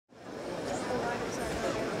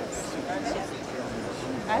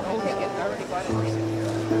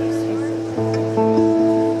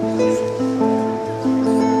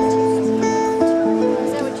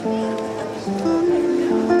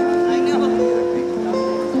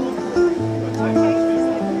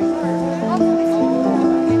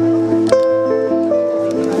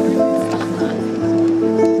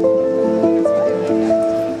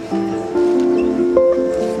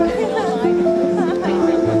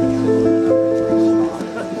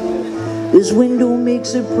This window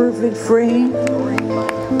makes a perfect frame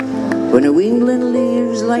when New England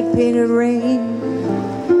leaves like painted rain.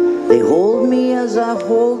 They hold me as I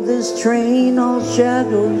hold this train, all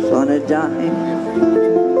shadows on a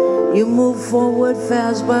dime. You move forward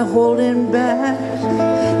fast by holding back.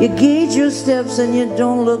 You gauge your steps and you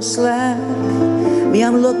don't look slack. Me,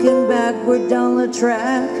 I'm looking backward down the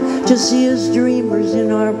track to see us dreamers in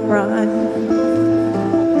our prime.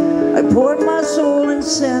 I poured my soul in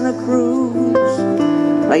Santa Cruz.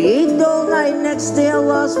 I ate all night, next day I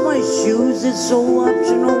lost my shoes. It's so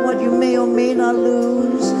optional what you may or may not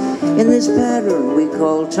lose in this pattern we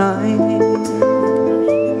call time.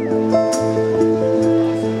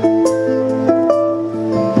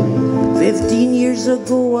 15 years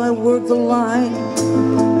ago I worked the line.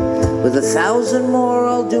 With 1,000 more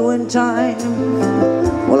I'll do in time.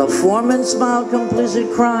 While a foreman smiled complicit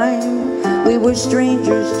crime. We were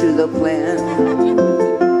strangers to the plan.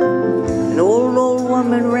 An old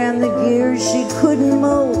woman ran the gears, she couldn't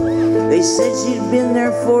mow. They said she'd been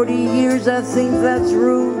there 40 years, I think that's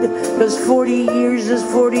rude. Cause 40 years is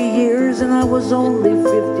 40 years and I was only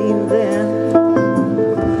 15 then.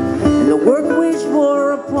 And the work waged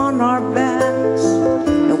war upon our backs.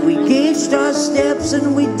 And we gauged our steps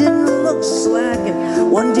and we didn't look slack.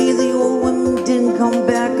 And one day the old woman didn't come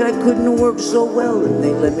back. I couldn't work so well and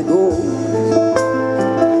they let me go.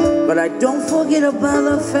 But I don't forget about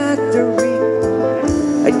the factory.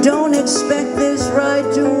 I don't expect this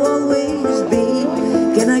ride to always be.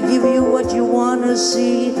 Can I give you what you want to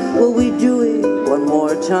see? Will we do it one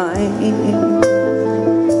more time?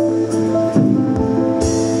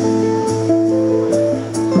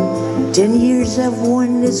 Ten years I've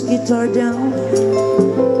worn this guitar down.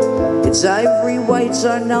 Its ivory whites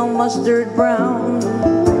are now mustard brown.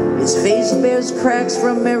 Its face bears cracks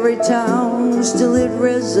from every town. Still it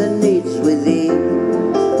resonates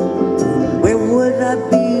within. Where would I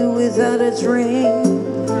be without its ring?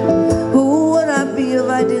 Who would I be if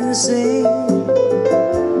I didn't sing?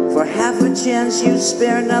 For half a chance you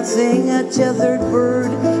spare nothing. A tethered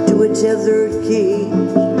bird to a tethered king.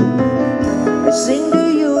 I sing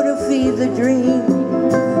to you to feed the dream.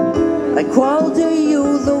 I call to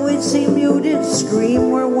you though it's a muted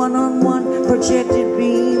scream. We're one-on-one projected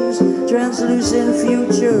beams. Translucent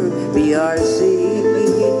future BRC.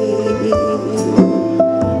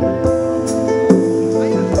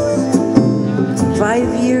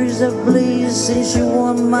 5 years of blaze since you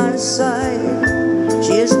on my side.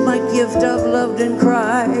 She is my gift, I've loved and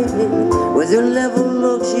cried. With her level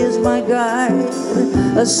look, she is my guide.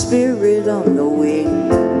 A spirit on the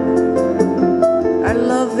wing. Our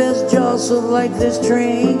love has jostled like this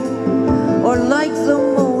train, or like the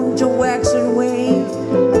moon to wax and wane.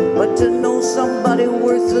 But to know somebody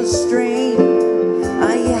worth the strain,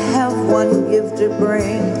 I have one gift to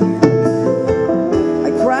bring.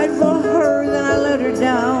 I cried for her, then I let her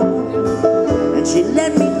down. And she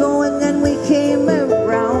let me go and then we came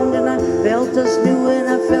around. And I felt us new and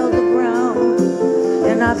I felt the ground.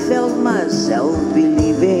 And I felt myself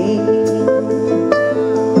believing.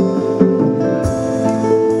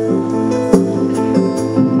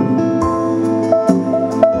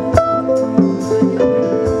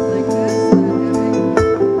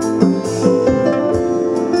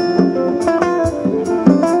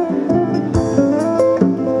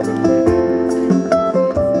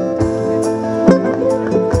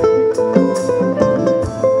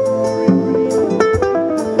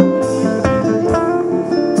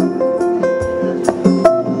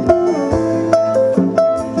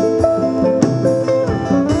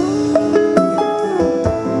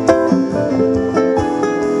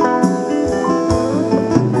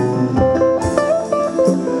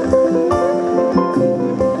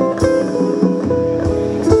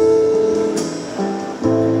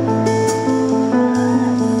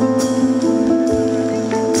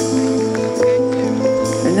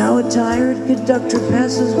 Conductor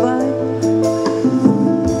passes by.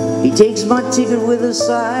 He takes my ticket with a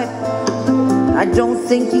sigh. I don't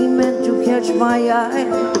think he meant to catch my eye,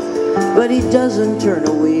 but he doesn't turn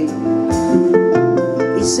away.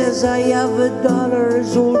 He says, I have a daughter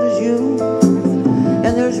as old as you,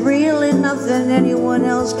 and there's really nothing anyone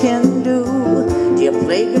else can do. Do you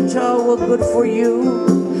play guitar? Well, good for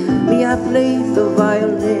you. me I played the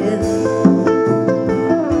violin.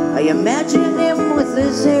 I imagine him with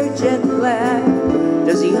his hair jet black.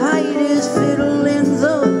 Does he hide his fiddle in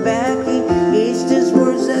the back? He aged his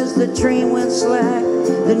words as the train went slack.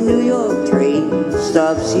 The New York train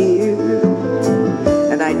stops here,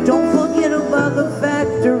 and I don't forget about the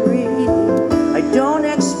factory. I don't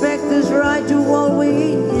expect this ride to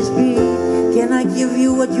always be. Can I give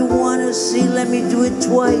you what you want to see? Let me do it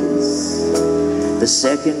twice, the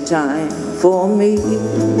second time for me.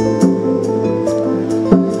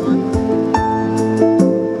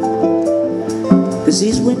 Cause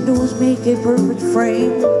these windows make a perfect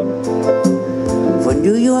frame for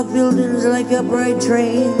New York buildings like upright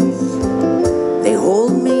trains. They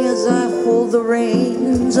hold me as I hold the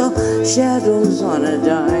reins, or shadows on a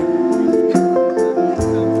dime.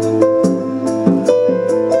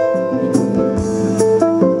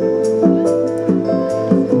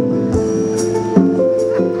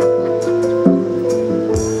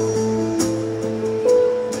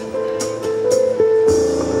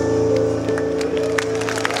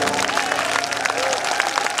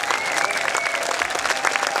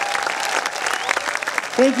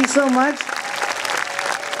 Thank you so much.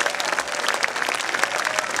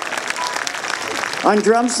 On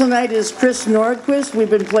drums tonight is Chris Nordquist. We've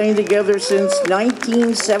been playing together since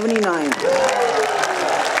 1979.